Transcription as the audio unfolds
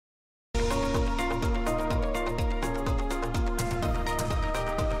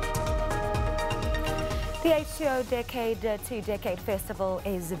The H2O Decade Decade Festival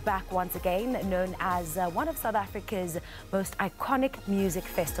is back once again, known as one of South Africa's most iconic music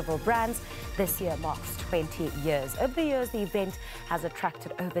festival brands. This year marks 20 years. Over the years, the event has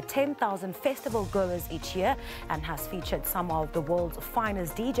attracted over 10,000 festival goers each year and has featured some of the world's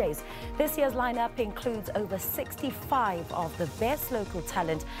finest DJs. This year's lineup includes over 65 of the best local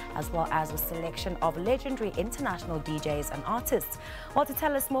talent, as well as a selection of legendary international DJs and artists. Well, to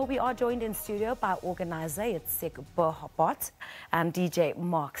tell us more, we are joined in studio by organizer Jsik, Bouhbot, and DJ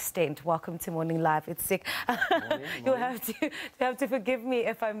Mark Stent. Welcome to Morning Live. Jsik. You'll have to forgive me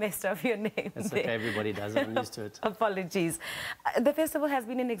if I messed up your name. That's okay, everybody does it. I'm used to it. Apologies. The festival has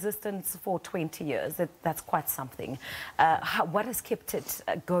been in existence for 20 years. That's quite something. What has kept it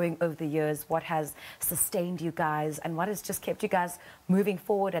going over the years? What has sustained you guys? And what has just kept you guys moving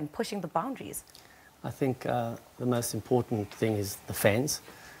forward and pushing the boundaries? I think the most important thing is the fans.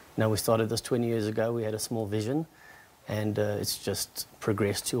 Now, we started this 20 years ago. We had a small vision, and it's just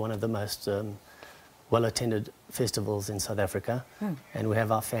progressed to one of the most well-attended festivals in South Africa. And we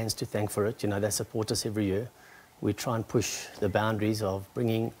have our fans to thank for it. You know, they support us every year. We try and push the boundaries of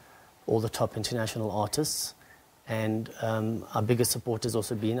bringing all the top international artists, and our biggest support has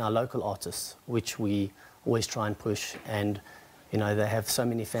also been our local artists, which we always try and push. And, you know, they have so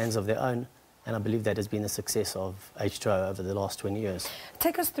many fans of their own. And I believe that has been the success of H2O over the last 20 years.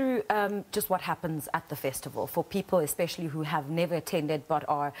 Take us through just what happens at the festival for people, especially who have never attended but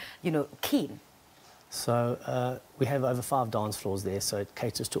are, you know, keen. So we have over 5 dance floors there, so it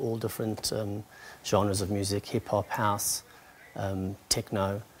caters to all different genres of music: hip-hop, house,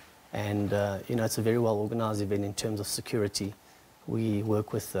 techno. And, you know, it's a very well-organized event in terms of security. We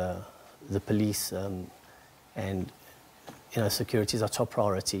work with the police, and, you know, security is our top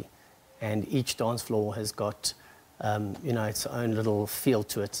priority. And each dance floor has got, you know, its own little feel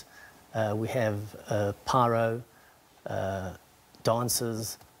to it. We have pyro,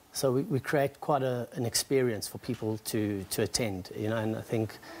 dancers, so we create quite an experience for people to attend, you know, and I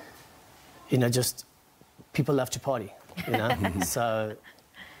think, you know, just people love to party, you know, so,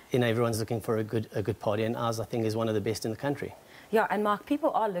 you know, everyone's looking for a good party, and ours, I think, is one of the best in the country. Yeah, and Mark,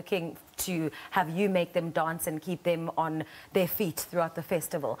 people are looking to have you make them dance and keep them on their feet throughout the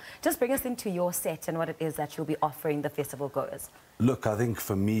festival. Just bring us into your set and what it is that you'll be offering the festival goers. Look, I think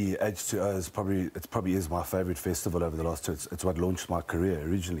for me, H2O is probably is my favourite festival over the last 2 years. It's what launched my career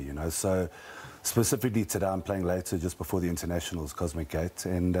originally, you know. So specifically today, I'm playing later, just before the internationals, Cosmic Gate,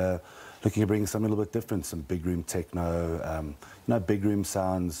 and looking to bring something a little bit different, some big room techno, you know, big room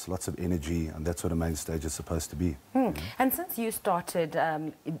sounds, lots of energy, and that's what a main stage is supposed to be. You know? And since you started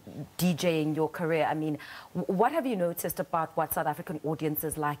DJing your career, I mean, what have you noticed about what South African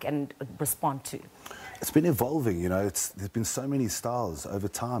audiences like and respond to? It's been evolving, you know. There's been so many styles over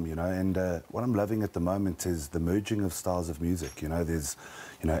time, you know, and what I'm loving at the moment is the merging of styles of music. You know, there's,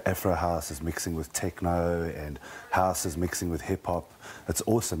 you know, Afro house is mixing with techno, and house is mixing with hip hop. It's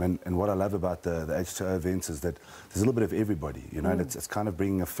awesome, and what I love about the H2O events is that there's a little bit of everybody, you know, and it's kind of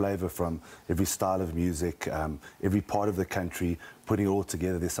bringing a flavour from every style of music, every part of the country, putting it all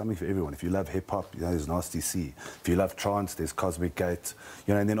together. There's something for everyone. If you love hip-hop, you know, there's Nasty C. If you love trance, there's Cosmic Gate.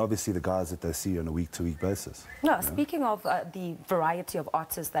 You know, and then obviously the guys that they see on a week-to-week basis. No, speaking of the variety of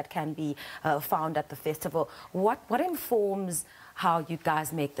artists that can be found at the festival, what informs how you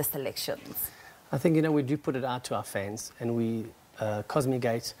guys make the selections? I think, you know, we do put it out to our fans, and we, Cosmic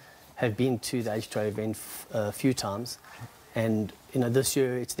Gate, have been to the H2O event a few times. And, you know, this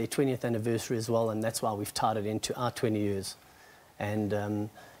year it's their 20th anniversary as well, and that's why we've tied it into our 20 years. And,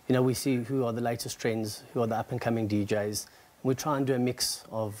 you know, we see who are the latest trends, who are the up-and-coming DJs. We try and do a mix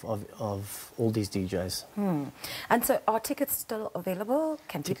of all these DJs. And so are tickets still available?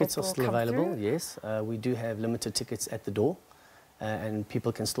 Can tickets are still available, through? Yes. We do have limited tickets at the door. And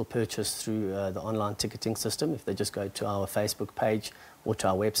people can still purchase through the online ticketing system. If they just go to our Facebook page or to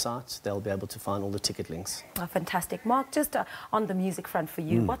our website, they'll be able to find all the ticket links. Oh, fantastic. Mark, just on the music front for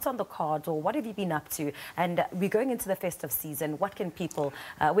you, what's on the cards, or what have you been up to? And we're going into the festive season. What can people,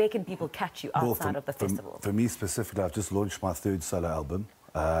 where can people catch you outside of the festival? For me specifically, I've just launched my 3rd solo album.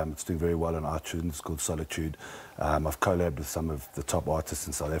 It's doing very well on iTunes. It's called Solitude. I've collabed with some of the top artists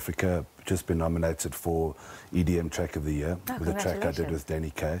in South Africa. Just been nominated for EDM Track of the Year with a track I did with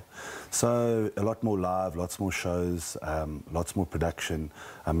Danny K. So a lot more live, lots more shows, lots more production.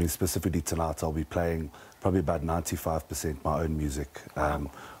 I mean, specifically tonight, I'll be playing probably about 95% my own music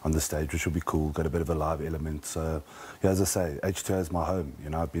on the stage, which will be cool. Got a bit of a live element. So, yeah, as I say, H2O is my home.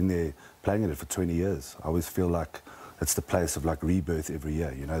 You know, I've been there playing in it for 20 years. I always feel like it's the place of like rebirth every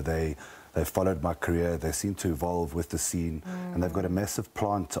year. You know, they followed my career. They seem to evolve with the scene, and they've got a massive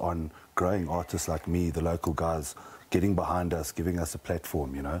plant on growing artists like me, the local guys, getting behind us, giving us a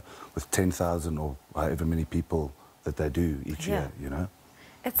platform. You know, with 10,000 or however many people that they do each year. You know,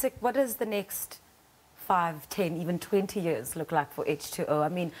 it's like, what does the next 5, 10, even 20 years look like for H2O? I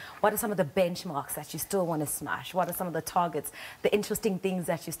mean, what are some of the benchmarks that you still want to smash? What are some of the targets, the interesting things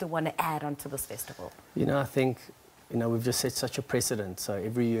that you still want to add onto this festival? You know, I think, you know, we've just set such a precedent. So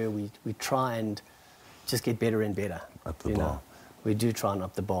every year we try and just get better and better. Up the bar. We do try and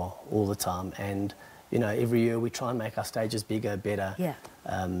up the bar all the time. And, you know, every year we try and make our stages bigger, better. Yeah.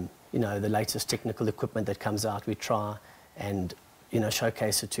 You know, the latest technical equipment that comes out, we try and, you know,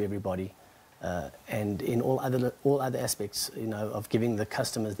 showcase it to everybody. And in all other aspects, you know, of giving the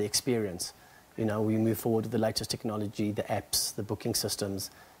customers the experience, you know, we move forward with the latest technology, the apps, the booking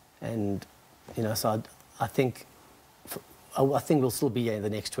systems, and, you know, so I think we'll still be here in the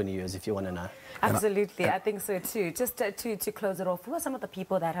next 20 years, if you want to know. Absolutely, I think so too. Just to close it off, who are some of the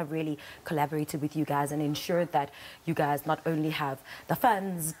people that have really collaborated with you guys and ensured that you guys not only have the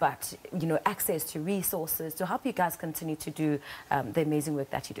funds, but, you know, access to resources to help you guys continue to do the amazing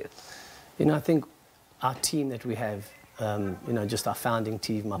work that you do? You know, I think our team that we have, you know, just our founding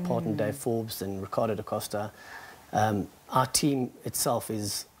team, my partner Dave Forbes and Ricardo da Costa, our team itself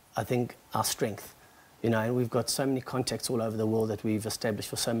is, I think, our strength. You know, and we've got so many contacts all over the world that we've established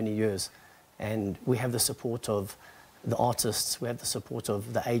for so many years. And we have the support of the artists, we have the support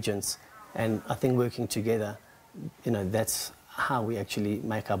of the agents. And I think working together, you know, that's how we actually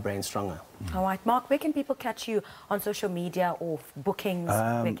make our brand stronger. All right, Mark, where can people catch you on social media or bookings?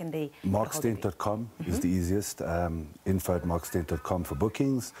 Where can they? Markstent.com is the easiest. Info@markstent.com for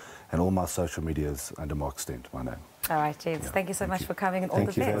bookings, and all my social medias under Mark Stent, my name. All right, James, thank you so much for coming and all the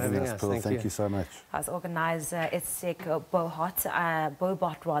best. Thank you for having us, Pearl. Thank you so much. As organiser, Jsik, Bouhbot,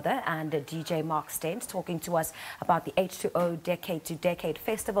 and DJ Mark Stent talking to us about the H2O Decade to Decade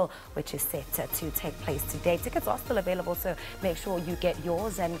Festival, which is set to take place today. Tickets are still available, so make sure you get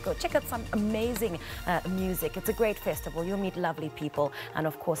yours and go check out some amazing music. It's a great festival. You'll meet lovely people, and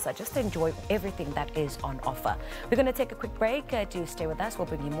of course, just enjoy everything that is on offer. We're going to take a quick break. Do stay with us. We'll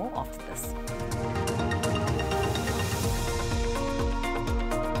bring you more after this.